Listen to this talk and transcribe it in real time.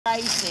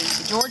Gracie,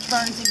 George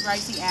Burns and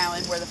Gracie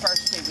Allen were the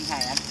first two we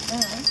had.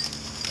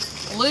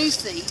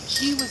 Lucy,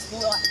 she was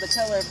the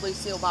color of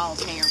Lucille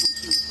Ball's hair when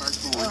she was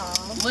first born.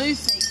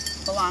 Lucy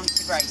belongs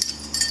to Gracie.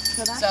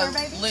 So that's her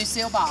baby?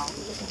 Lucille Ball.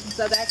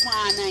 So that's why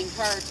I named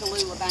her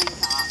Tallulah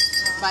Bangkok.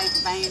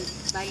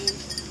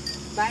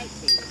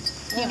 Bankhead.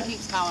 Kim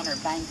keeps calling her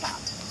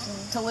Bangkok.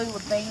 Tallulah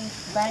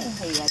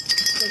Bankhead.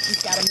 So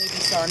she's got a movie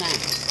star name.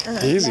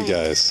 Easy,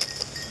 guys.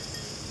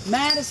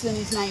 Madison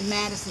is named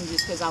Madison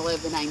just because I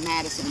love the name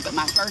Madison, but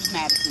my first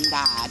Madison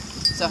died,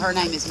 so her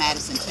name is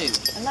Madison too.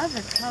 I love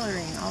the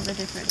coloring, all the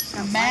different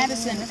stuff.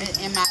 Madison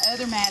and my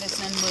other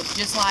Madison looked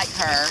just like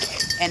her,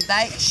 and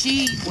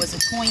she was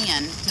a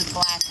twin to the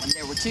black one.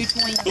 There were two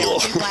twins, there were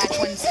two black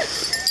ones.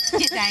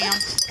 Get down.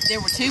 There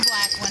were two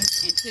black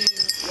ones and two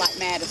like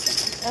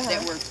Madison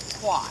that were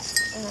quads.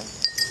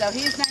 So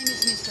his name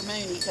is Mr.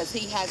 Mooney because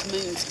he has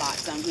moon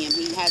spots on him.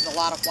 He has a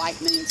lot of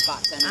white moon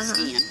spots on his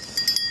skin.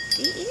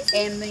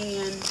 And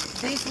then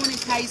this one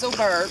is Hazel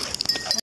Burke.